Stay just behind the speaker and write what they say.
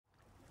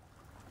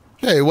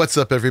Hey, what's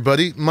up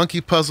everybody?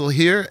 Monkey Puzzle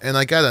here, and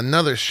I got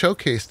another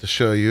showcase to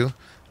show you.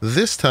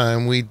 This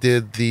time we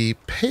did the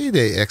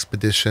Payday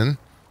Expedition,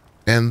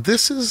 and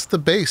this is the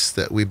base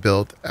that we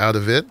built out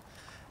of it.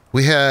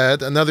 We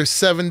had another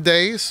 7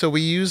 days, so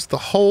we used the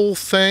whole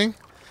thing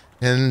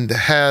and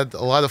had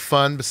a lot of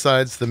fun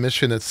besides the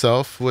mission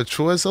itself, which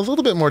was a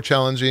little bit more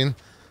challenging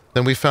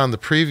than we found the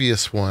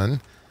previous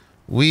one.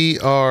 We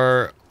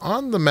are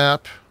on the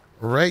map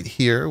right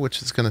here,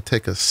 which is going to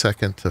take a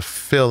second to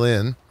fill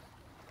in.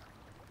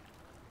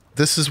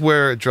 This is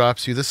where it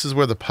drops you. This is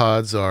where the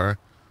pods are.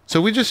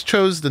 So we just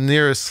chose the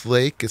nearest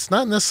lake. It's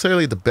not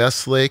necessarily the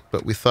best lake,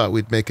 but we thought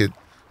we'd make it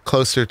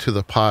closer to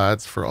the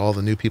pods for all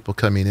the new people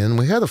coming in.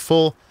 We had a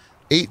full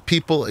 8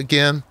 people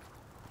again.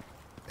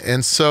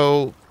 And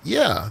so,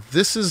 yeah,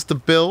 this is the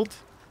build.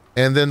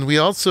 And then we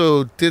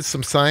also did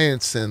some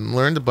science and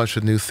learned a bunch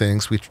of new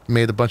things. We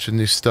made a bunch of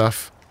new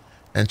stuff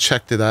and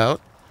checked it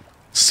out.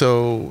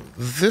 So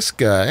this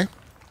guy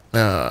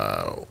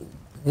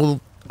will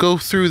go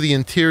through the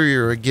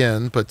interior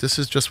again, but this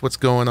is just what's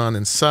going on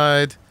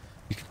inside.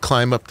 You can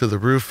climb up to the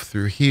roof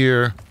through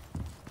here.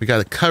 We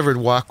got a covered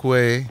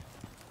walkway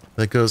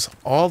that goes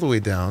all the way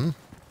down.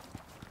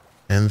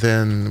 And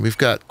then we've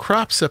got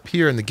crops up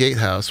here in the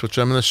gatehouse, which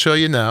I'm going to show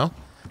you now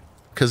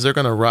because they're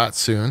going to rot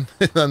soon.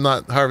 I'm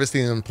not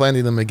harvesting and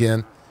planting them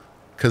again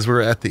because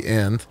we're at the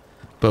end.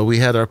 But we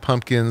had our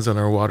pumpkins and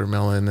our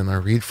watermelon and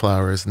our reed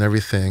flowers and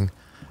everything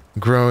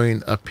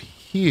growing up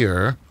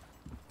here.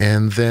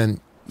 And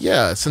then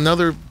yeah, it's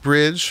another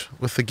bridge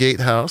with the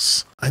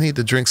gatehouse. I need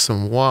to drink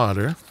some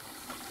water.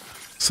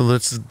 So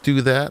let's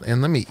do that.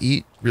 And let me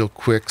eat real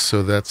quick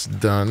so that's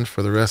done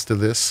for the rest of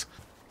this.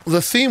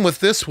 The theme with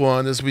this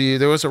one is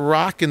there was a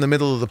rock in the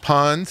middle of the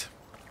pond.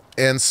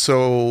 And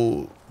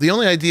so the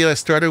only idea I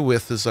started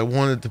with is I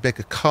wanted to make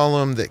a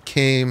column that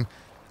came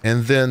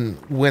and then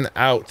went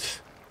out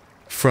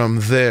from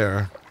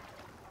there.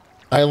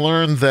 I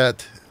learned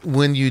that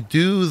when you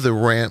do the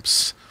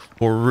ramps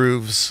or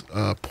roofs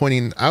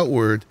pointing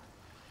outward,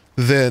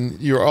 then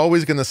you're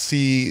always going to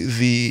see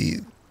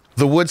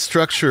the wood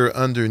structure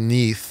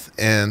underneath.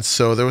 And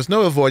so there was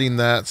no avoiding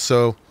that.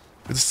 So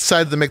I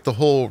decided to make the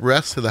whole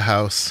rest of the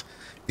house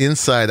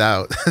inside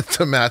out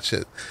to match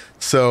it.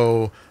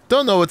 So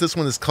don't know what this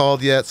one is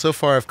called yet. So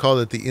far I've called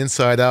it the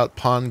inside out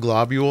pond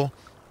globule,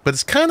 but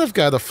it's kind of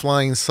got a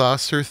flying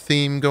saucer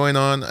theme going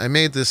on. I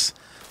made this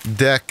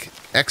deck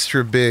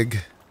extra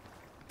big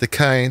to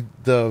kind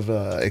of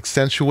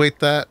accentuate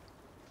that.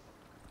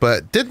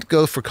 But didn't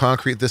go for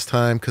concrete this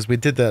time because we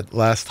did that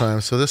last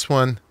time. So this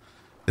one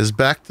is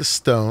back to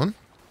stone.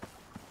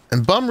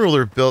 And Bum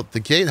Ruler built the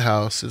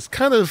gatehouse. It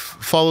kind of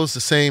follows the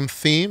same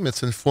theme.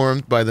 It's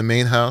informed by the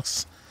main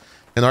house.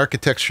 In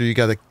architecture, you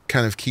got to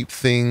kind of keep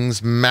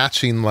things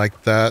matching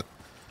like that.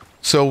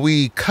 So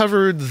we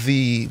covered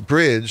the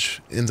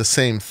bridge in the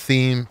same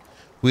theme.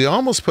 We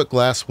almost put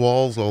glass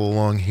walls all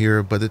along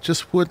here, but it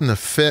just wouldn't have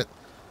fit.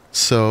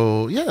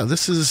 So yeah,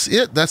 this is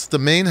it. That's the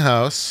main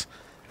house.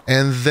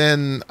 And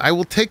then I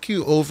will take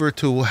you over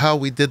to how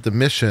we did the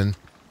mission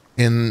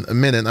in a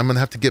minute. I'm going to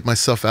have to get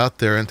myself out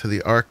there into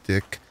the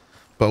Arctic.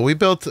 But we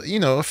built,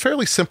 a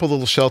fairly simple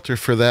little shelter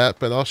for that,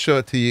 but I'll show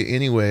it to you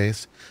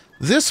anyways.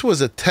 This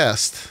was a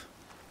test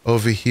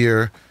over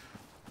here.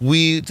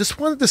 We just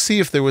wanted to see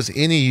if there was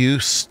any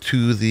use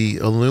to the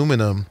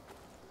aluminum.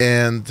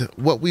 And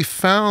what we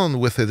found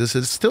with it is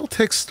it still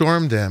takes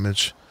storm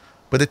damage,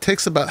 but it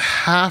takes about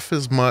half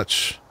as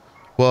much.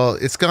 Well,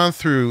 it's gone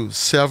through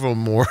several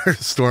more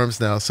storms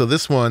now, so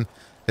this one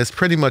is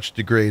pretty much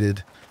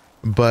degraded,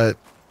 but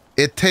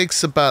it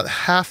takes about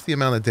half the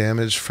amount of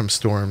damage from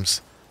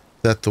storms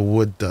that the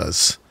wood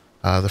does.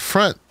 The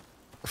front,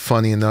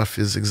 funny enough,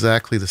 is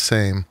exactly the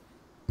same,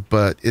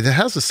 but it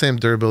has the same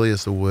durability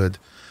as the wood.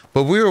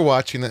 But we were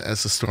watching it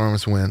as the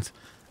storms went,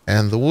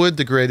 and the wood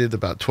degraded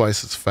about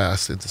twice as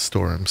fast into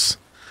storms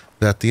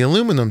that the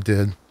aluminum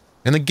did.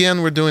 And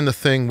again, we're doing the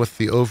thing with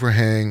the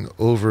overhang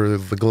over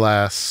the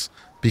glass,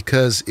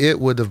 because it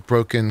would have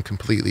broken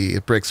completely.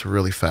 It breaks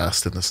really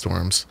fast in the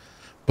storms.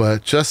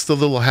 But just the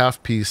little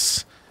half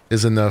piece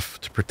is enough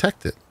to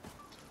protect it.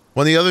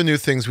 One of the other new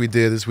things we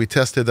did is we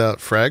tested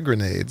out frag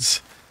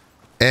grenades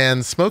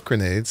and smoke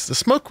grenades. The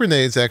smoke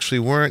grenades actually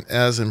weren't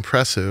as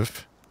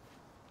impressive.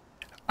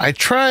 I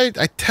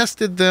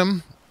tested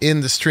them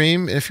in the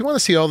stream. And if you want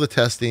to see all the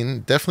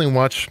testing, definitely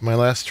watch my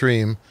last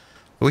stream.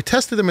 But we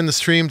tested them in the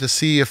stream to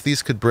see if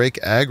these could break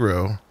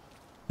aggro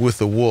with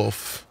a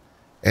wolf.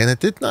 And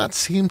it did not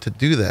seem to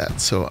do that.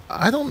 So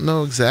I don't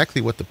know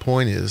exactly what the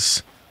point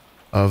is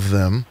of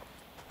them.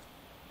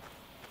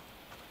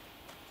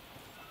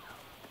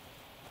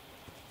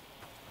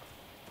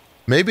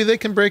 Maybe they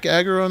can break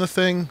aggro on a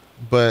thing,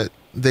 but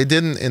they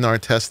didn't in our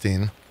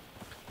testing.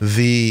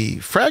 The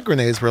frag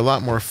grenades were a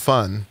lot more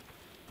fun.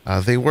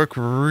 They work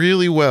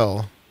really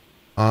well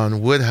on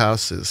wood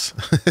houses.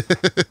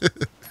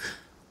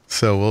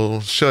 So we'll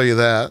show you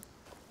that.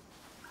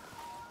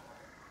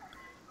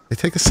 They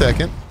take a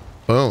second.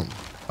 Boom.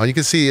 Oh, you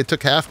can see it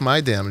took half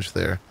my damage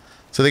there.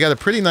 So they got a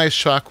pretty nice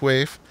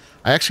shockwave.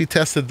 I actually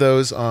tested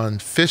those on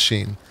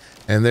fishing.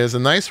 And there's a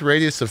nice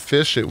radius of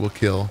fish it will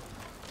kill.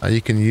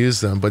 You can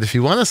use them. But if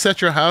you want to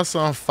set your house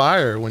on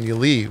fire when you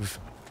leave,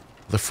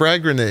 the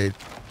frag grenade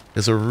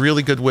is a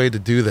really good way to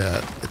do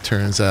that, it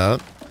turns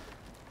out.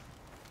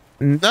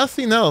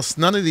 Nothing else,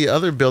 none of the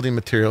other building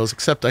materials,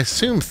 except I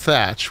assume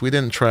thatch. We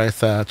didn't try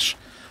thatch.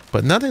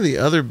 But none of the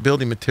other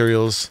building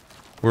materials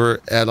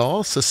were at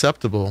all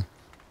susceptible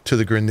to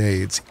the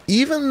grenades.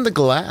 Even the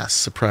glass,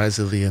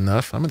 surprisingly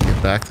enough. I'm going to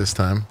get back this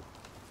time.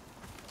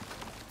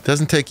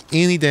 Doesn't take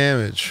any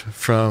damage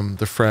from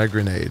the frag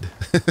grenade.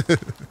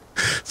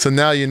 So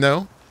now you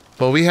know.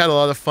 But we had a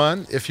lot of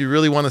fun. If you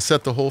really want to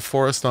set the whole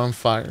forest on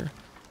fire,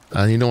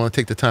 and you don't want to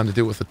take the time to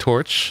do it with a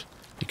torch,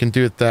 you can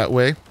do it that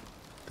way.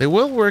 They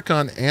will work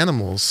on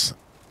animals,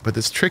 but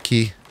it's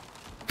tricky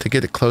to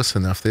get it close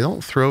enough. They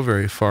don't throw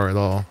very far at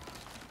all.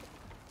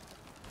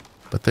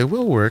 But they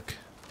will work.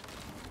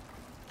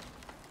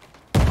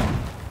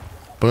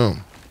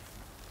 Boom.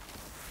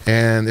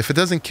 And if it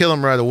doesn't kill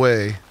them right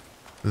away,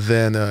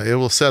 then it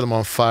will set them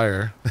on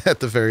fire,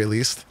 at the very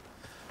least.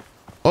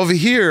 Over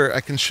here,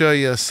 I can show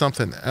you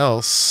something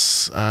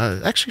else.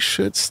 Actually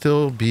should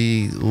still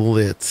be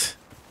lit.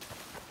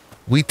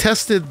 We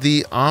tested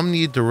the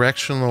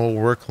omnidirectional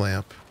work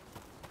lamp.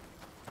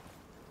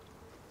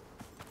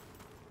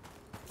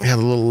 We had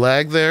a little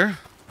lag there.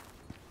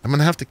 I'm going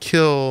to have to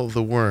kill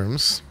the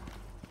worms.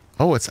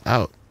 Oh, it's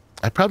out.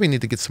 I probably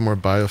need to get some more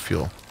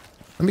biofuel.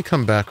 Let me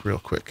come back real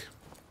quick.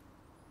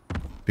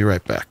 Be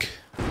right back.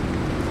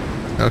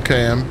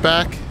 Okay, I'm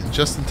back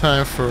just in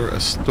time for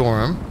a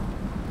storm.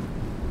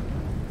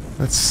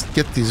 Let's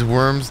get these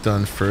worms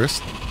done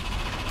first.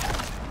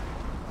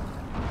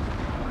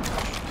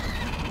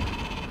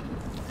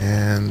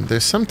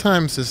 And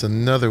sometimes there's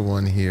another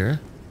one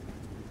here.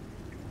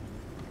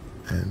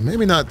 And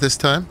maybe not this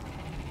time.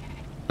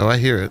 Oh, I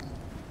hear it.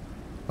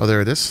 Oh,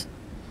 there it is.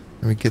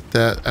 Let me get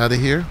that out of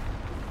here.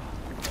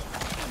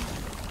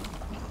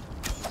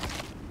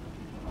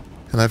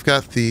 And I've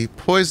got the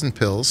poison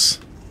pills.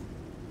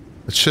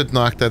 It should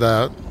knock that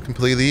out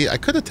completely. I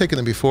could have taken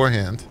it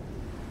beforehand.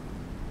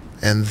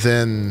 And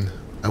then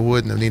I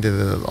wouldn't have needed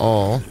it at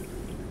all.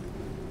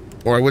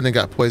 Or I wouldn't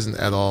have got poisoned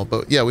at all.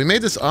 But yeah, we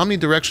made this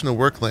omnidirectional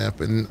work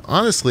lamp. And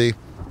honestly,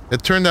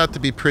 it turned out to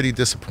be pretty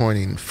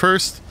disappointing.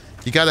 First,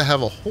 you got to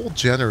have a whole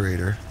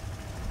generator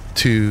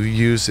to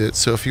use it.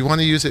 So if you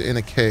want to use it in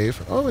a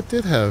cave... Oh, it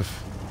did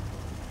have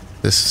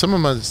this.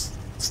 Someone must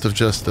have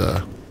just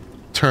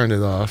turned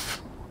it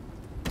off.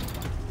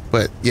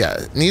 But yeah,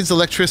 it needs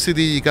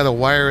electricity. You got to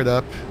wire it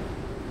up.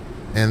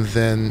 And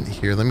then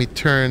here, let me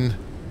turn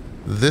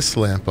this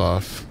lamp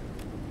off.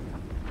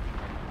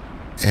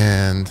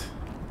 And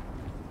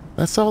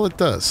that's all it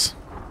does.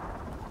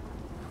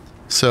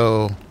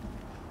 So,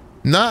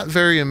 not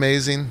very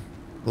amazing.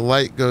 The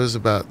light goes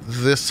about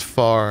this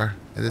far,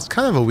 and it's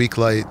kind of a weak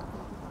light.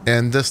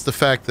 And just the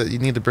fact that you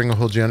need to bring a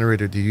whole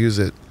generator to use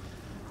it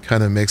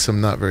kind of makes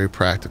them not very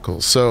practical.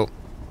 So,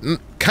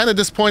 kind of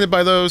disappointed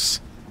by those.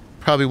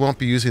 Probably won't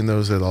be using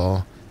those at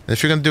all. And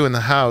if you're going to do it in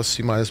the house,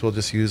 you might as well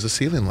just use a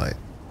ceiling light.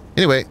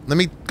 Anyway, let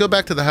me go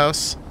back to the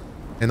house,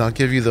 and I'll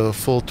give you the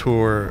full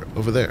tour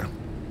over there.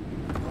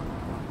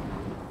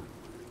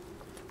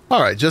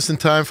 Alright, just in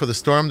time for the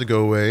storm to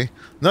go away.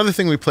 Another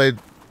thing we played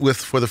with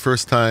for the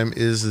first time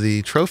is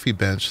the trophy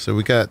bench. So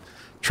we got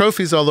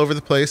trophies all over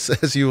the place,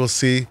 as you will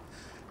see.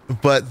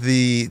 But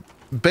the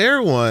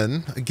bear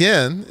one,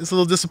 again, is a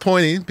little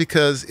disappointing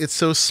because it's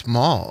so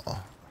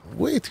small.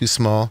 Way too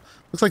small.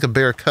 Looks like a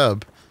bear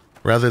cub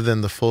rather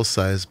than the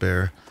full-size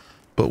bear.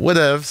 But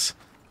whatevs.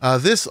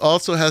 This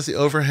also has the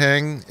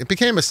overhang. It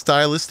became a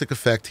stylistic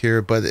effect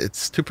here, but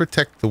it's to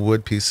protect the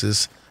wood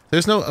pieces.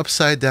 There's no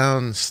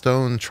upside-down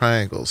stone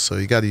triangles, so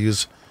you got to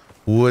use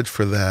wood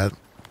for that.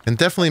 And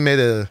definitely made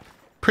a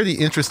pretty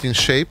interesting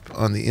shape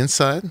on the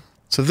inside.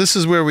 So this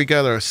is where we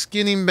got our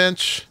skinning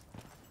bench.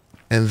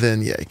 And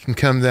then, yeah, you can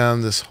come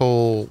down this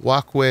whole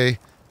walkway.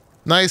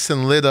 Nice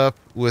and lit up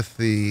with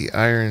the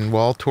iron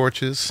wall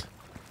torches,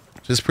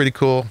 which is pretty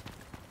cool.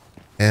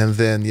 And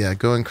then, yeah,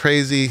 going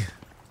crazy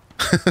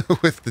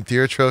with the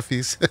deer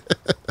trophies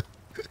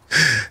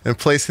and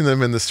placing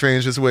them in the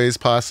strangest ways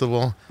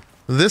possible.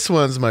 This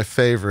one's my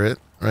favorite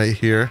right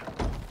here.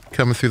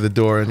 Coming through the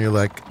door and you're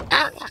like,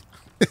 ah!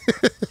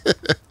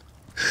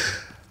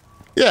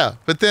 Yeah,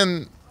 but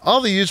then all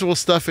the usual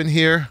stuff in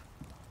here.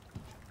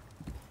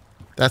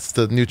 That's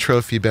the new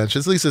trophy bench.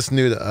 At least it's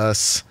new to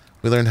us.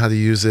 We learned how to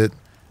use it.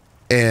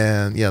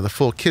 And yeah, the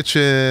full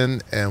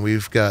kitchen, and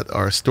we've got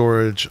our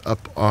storage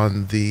up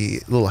on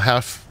the little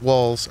half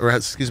walls, or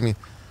excuse me,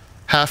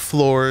 half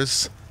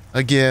floors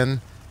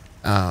again.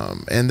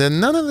 And then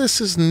none of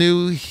this is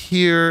new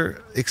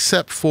here,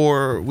 except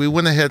for we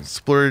went ahead and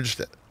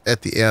splurged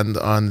at the end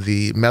on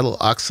the metal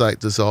oxide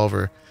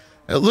dissolver.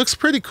 It looks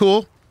pretty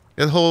cool.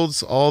 It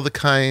holds all the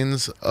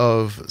kinds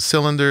of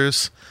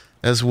cylinders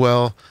as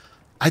well.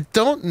 I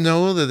don't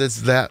know that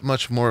it's that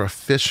much more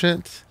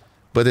efficient,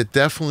 but it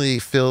definitely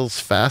fills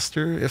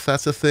faster, if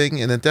that's a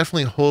thing, and it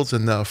definitely holds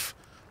enough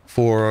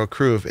for a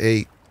crew of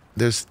 8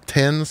 There's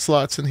 10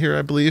 slots in here,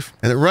 I believe.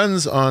 And it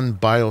runs on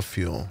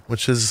biofuel,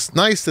 which is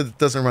nice that it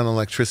doesn't run on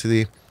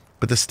electricity,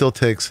 but this still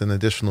takes an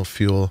additional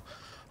fuel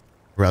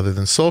rather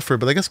than sulfur.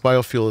 But I guess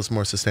biofuel is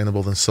more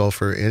sustainable than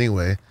sulfur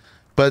anyway.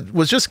 But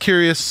was just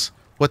curious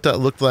what that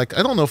looked like.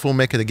 I don't know if we'll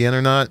make it again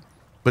or not,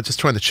 but just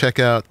trying to check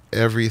out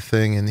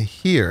everything in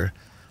here.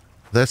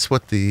 That's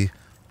what the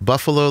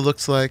buffalo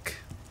looks like.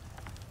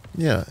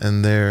 Yeah,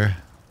 and there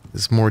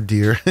is more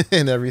deer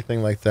and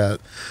everything like that.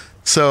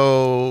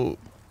 So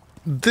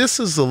this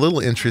is a little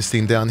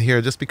interesting down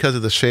here just because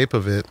of the shape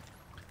of it.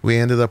 We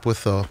ended up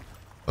with a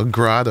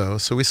grotto.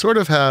 So we sort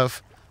of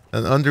have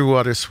an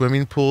underwater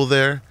swimming pool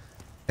there,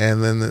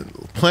 and then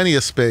plenty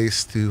of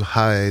space to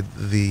hide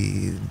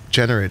the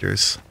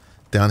generators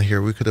down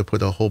here. We could have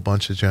put a whole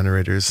bunch of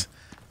generators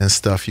and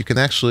stuff. You can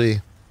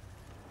actually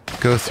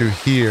go through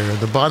here.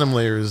 The bottom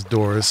layer is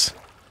doors,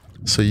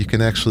 so you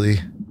can actually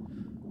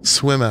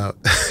swim out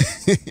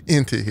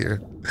into here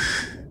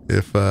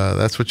if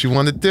that's what you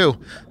want to do.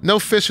 No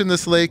fish in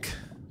this lake,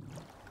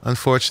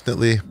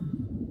 unfortunately,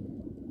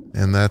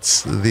 and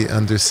that's the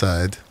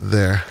underside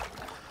there.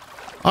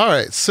 All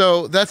right,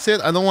 so that's it.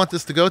 I don't want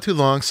this to go too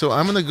long, so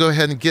I'm going to go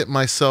ahead and get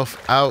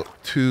myself out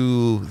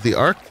to the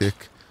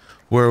Arctic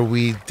where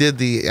we did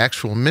the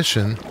actual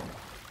mission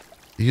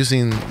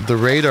using the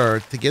radar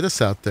to get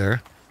us out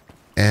there,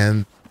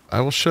 and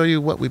I will show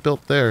you what we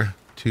built there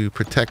to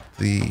protect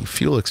the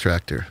fuel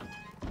extractor.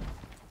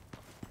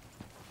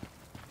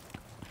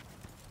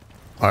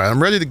 All right,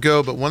 I'm ready to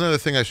go, but one other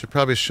thing I should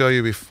probably show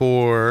you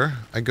before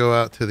I go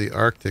out to the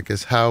Arctic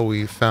is how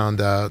we found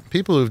out.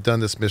 People who've done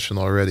this mission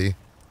already,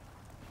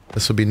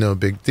 this will be no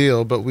big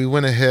deal, but we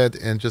went ahead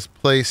and just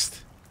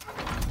placed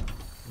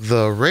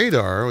the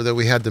radar that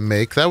we had to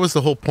make. That was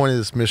the whole point of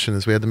this mission,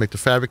 is we had to make the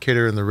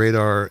fabricator and the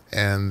radar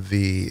and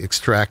the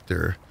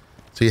extractor.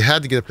 So you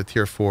had to get up to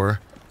tier 4.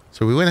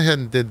 So we went ahead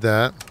and did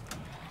that.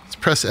 Let's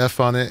press F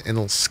on it and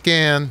it'll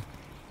scan.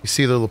 You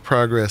see the little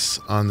progress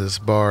on this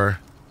bar.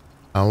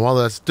 While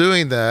that's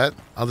doing that,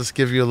 I'll just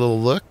give you a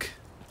little look.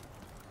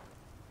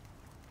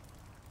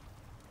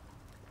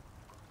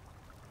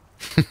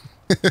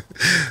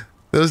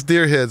 Those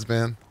deer heads,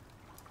 man.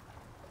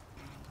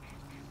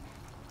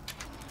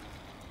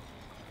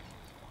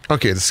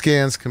 Okay, the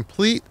scan's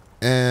complete,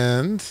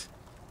 and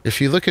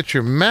if you look at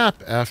your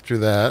map after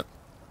that,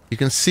 you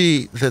can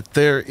see that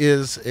there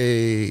is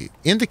a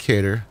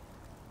indicator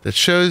that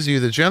shows you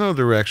the general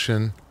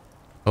direction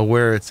of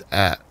where it's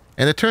at.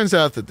 And it turns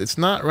out that it's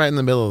not right in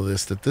the middle of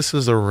this, that this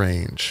is a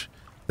range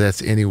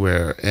that's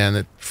anywhere.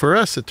 And for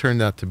us, it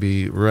turned out to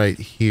be right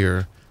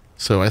here.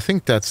 So I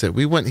think that's it.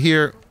 We went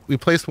here, we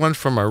placed one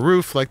from our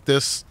roof like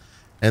this,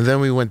 and then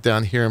we went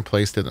down here and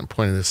placed it and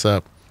pointed this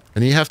up.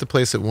 And you have to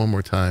place it one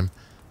more time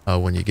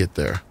when you get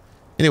there.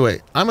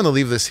 Anyway, I'm going to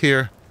leave this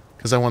here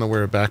because I want to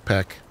wear a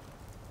backpack.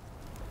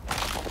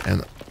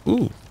 And,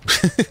 ooh,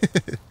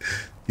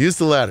 use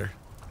the ladder.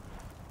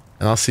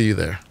 And I'll see you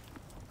there.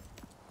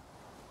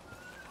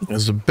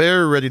 There's a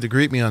bear ready to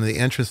greet me on the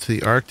entrance to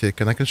the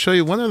Arctic, and I can show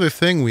you one other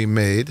thing we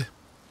made,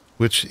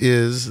 which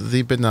is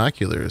the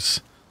binoculars.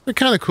 They're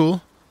kind of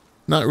cool.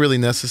 Not really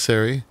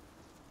necessary,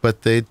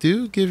 but they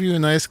do give you a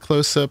nice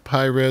close-up,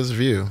 high-res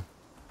view.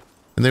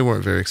 And they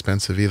weren't very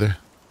expensive either.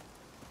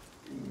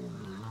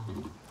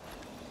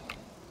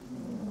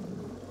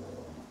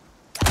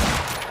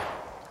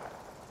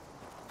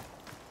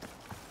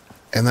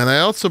 And then I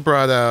also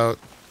brought out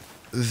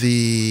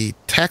the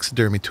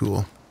taxidermy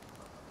tool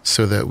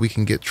so that we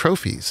can get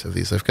trophies of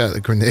these. I've got a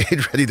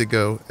grenade ready to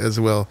go as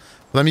well.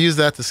 Let me use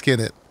that to skin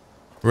it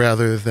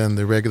rather than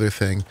the regular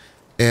thing.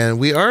 And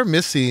we are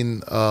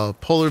missing a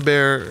polar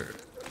bear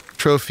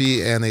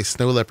trophy and a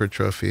snow leopard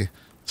trophy.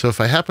 So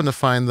if I happen to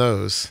find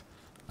those,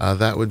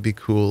 that would be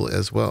cool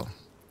as well.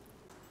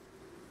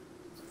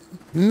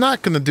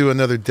 Not going to do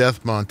another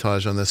death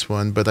montage on this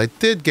one, but I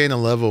did gain a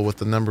level with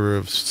the number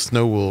of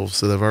snow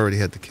wolves that I've already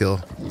had to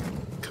kill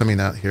coming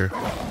out here.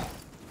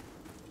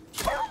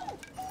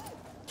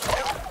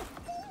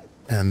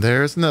 And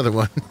there's another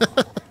one.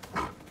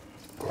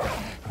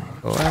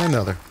 Oh, and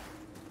another.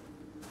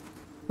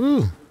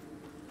 Ooh.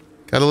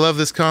 Gotta love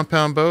this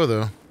compound bow,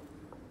 though.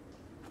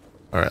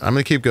 Alright, I'm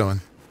gonna keep going.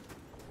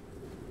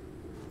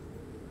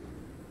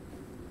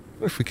 I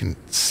wonder if we can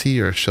see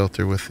our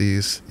shelter with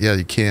these. Yeah,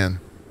 you can.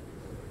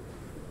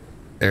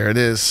 There it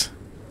is.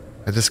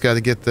 I just gotta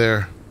get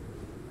there.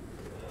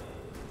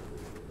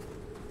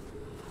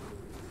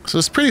 So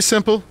it's pretty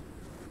simple,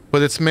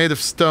 but it's made of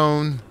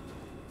stone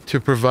to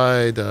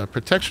provide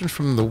protection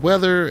from the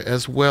weather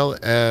as well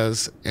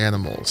as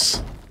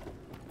animals.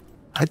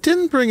 I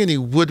didn't bring any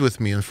wood with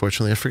me,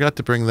 unfortunately. I forgot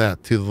to bring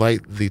that to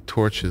light the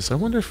torches. I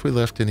wonder if we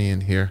left any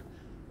in here.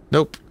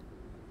 Nope.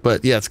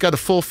 But yeah, it's got a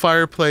full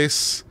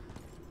fireplace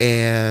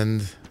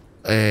and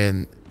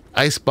an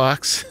ice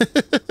box.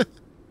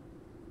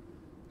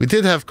 We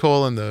did have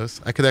coal in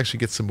those. I could actually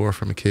get some more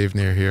from a cave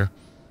near here.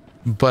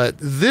 But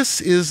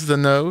this is the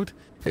node.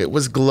 It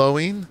was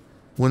glowing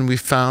when we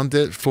found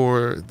it,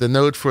 for the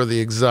node for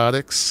the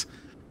exotics.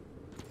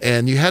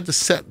 and you had to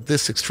set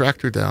this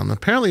extractor down.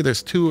 Apparently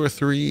there's 2 or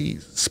 3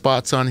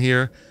 spots on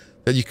here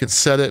that you can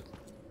set it.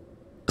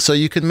 So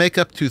you can make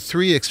up to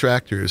 3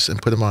 extractors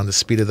and put them on to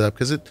speed it up,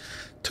 because it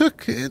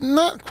took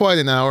not quite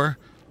an hour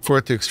for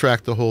it to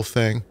extract the whole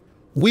thing.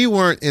 We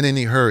weren't in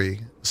any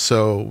hurry,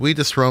 so we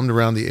just roamed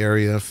around the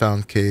area,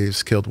 found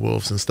caves, killed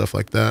wolves and stuff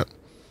like that.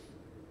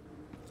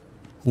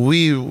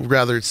 We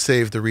rather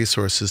saved the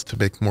resources to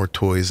make more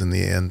toys in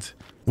the end,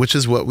 which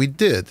is what we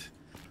did.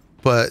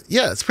 But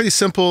yeah, it's pretty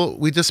simple.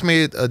 We just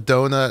made a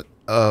donut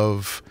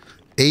of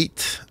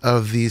 8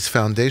 of these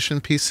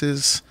foundation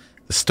pieces,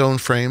 the stone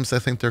frames, I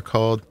think they're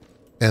called.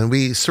 And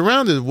we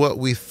surrounded what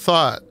we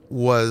thought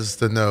was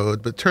the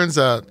node, but turns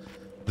out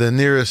the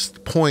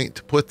nearest point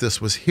to put this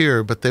was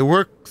here, but they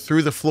work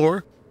through the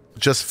floor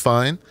just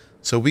fine.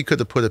 So we could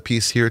have put a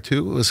piece here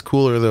too. It was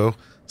cooler though,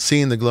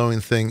 seeing the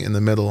glowing thing in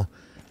the middle.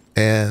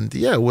 And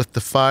yeah, with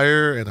the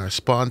fire and our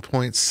spawn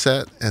points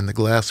set and the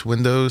glass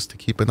windows to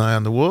keep an eye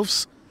on the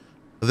wolves,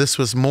 this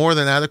was more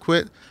than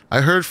adequate.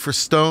 I heard for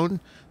stone,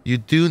 you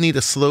do need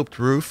a sloped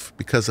roof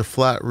because a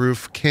flat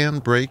roof can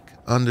break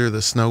under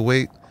the snow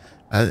weight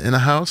in a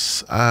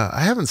house.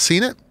 I haven't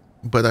seen it,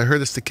 but I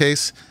heard it's the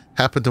case.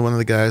 Happened to one of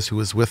the guys who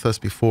was with us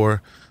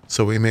before,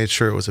 so we made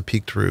sure it was a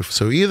peaked roof.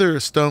 So either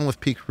stone with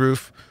peaked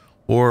roof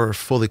or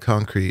fully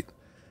concrete,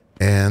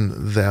 and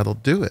that'll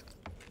do it.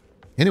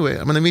 Anyway,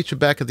 I'm going to meet you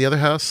back at the other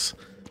house,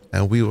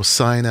 and we will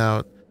sign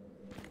out.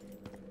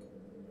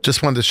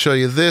 Just wanted to show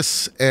you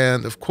this,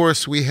 and of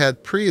course we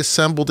had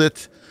pre-assembled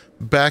it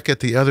back at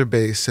the other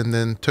base and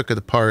then took it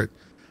apart.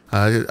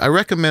 I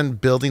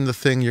recommend building the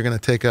thing you're going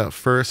to take out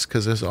first,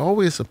 because there's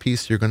always a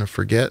piece you're going to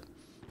forget.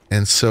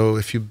 And so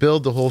if you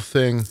build the whole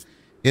thing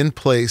in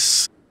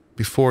place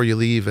before you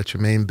leave at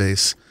your main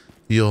base,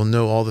 you'll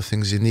know all the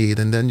things you need,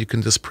 and then you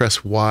can just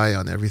press Y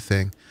on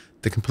everything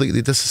to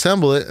completely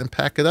disassemble it and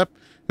pack it up.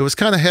 It was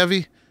kind of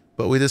heavy,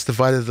 but we just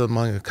divided it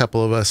among a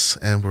couple of us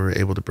and we were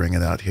able to bring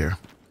it out here.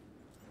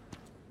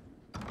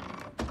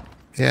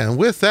 Yeah, and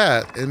with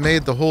that, it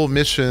made the whole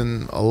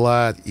mission a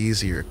lot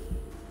easier.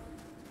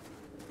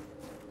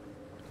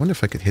 I wonder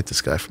if I could hit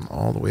this guy from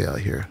all the way out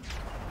here.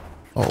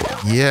 Oh,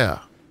 yeah.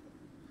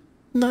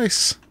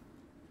 Nice.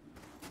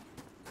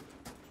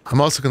 I'm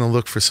also going to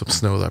look for some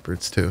snow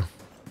leopards, too.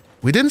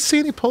 We didn't see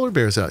any polar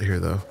bears out here,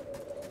 though,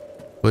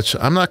 which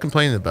I'm not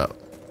complaining about.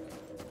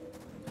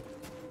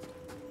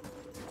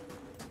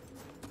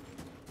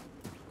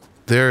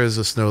 There is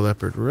a snow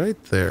leopard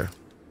right there.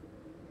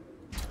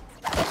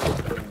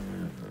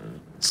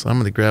 So I'm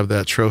going to grab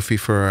that trophy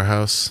for our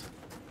house.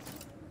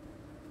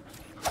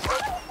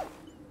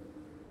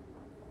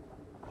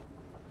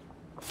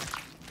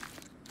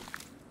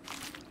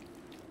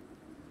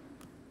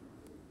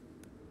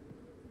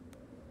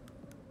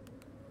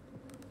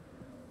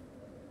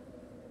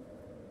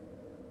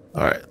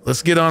 All right,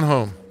 let's get on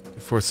home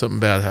before something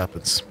bad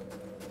happens.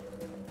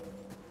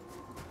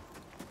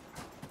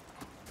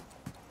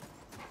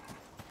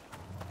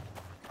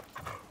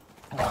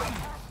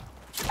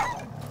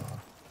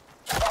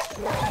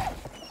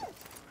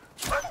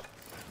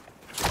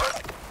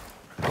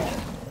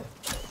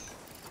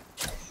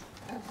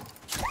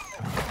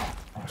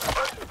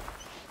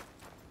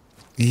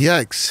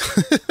 Yikes.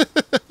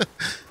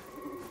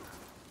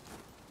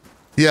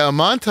 Yeah, a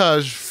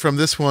montage from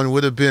this one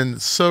would have been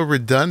so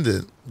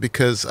redundant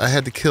because I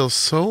had to kill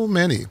so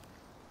many.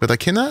 But I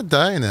cannot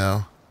die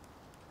now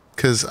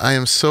because I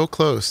am so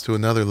close to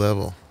another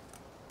level.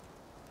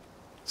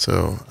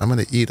 So I'm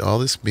going to eat all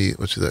this meat,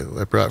 which is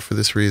I brought for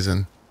this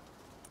reason.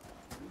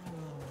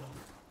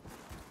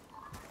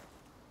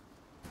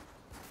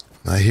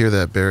 I hear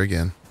that bear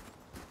again.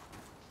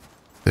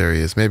 There he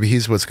is. Maybe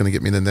he's what's going to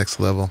get me to the next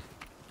level.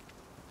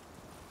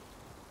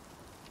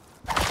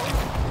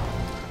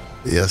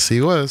 Yes, he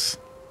was.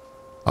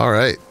 All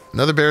right.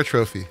 Another bear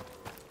trophy.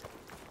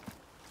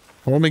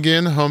 Home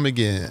again, home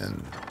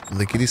again.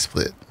 Lickety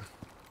split.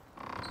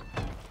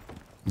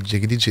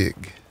 Jiggity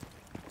jig.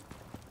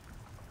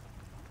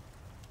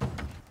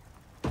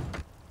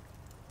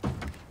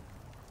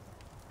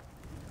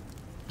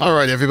 All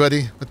right,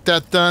 everybody. With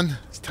that done,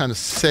 it's time to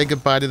say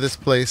goodbye to this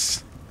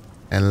place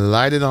and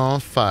light it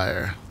on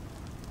fire.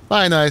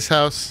 Bye, nice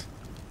house.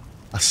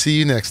 I'll see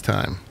you next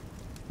time.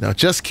 No,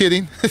 just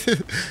kidding.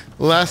 The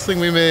last thing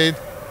we made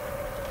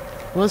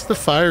was the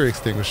fire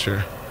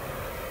extinguisher.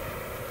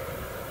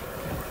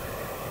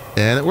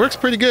 And it works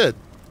pretty good.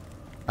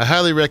 I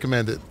highly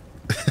recommend it.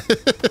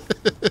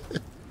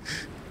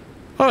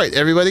 All right,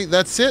 everybody,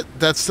 that's it.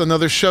 That's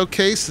another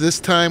showcase,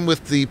 this time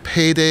with the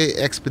Payday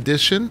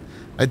Expedition.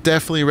 I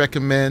definitely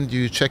recommend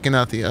you checking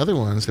out the other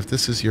ones if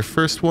this is your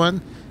first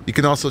one. You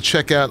can also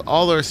check out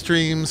all our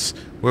streams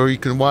where you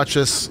can watch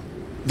us,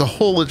 the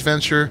whole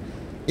adventure,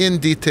 in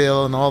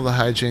detail and all the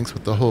hijinks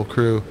with the whole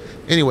crew.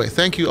 Anyway,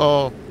 thank you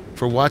all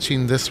for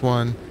watching this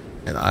one,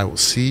 and I will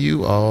see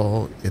you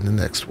all in the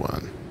next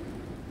one.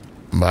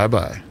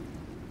 Bye-bye.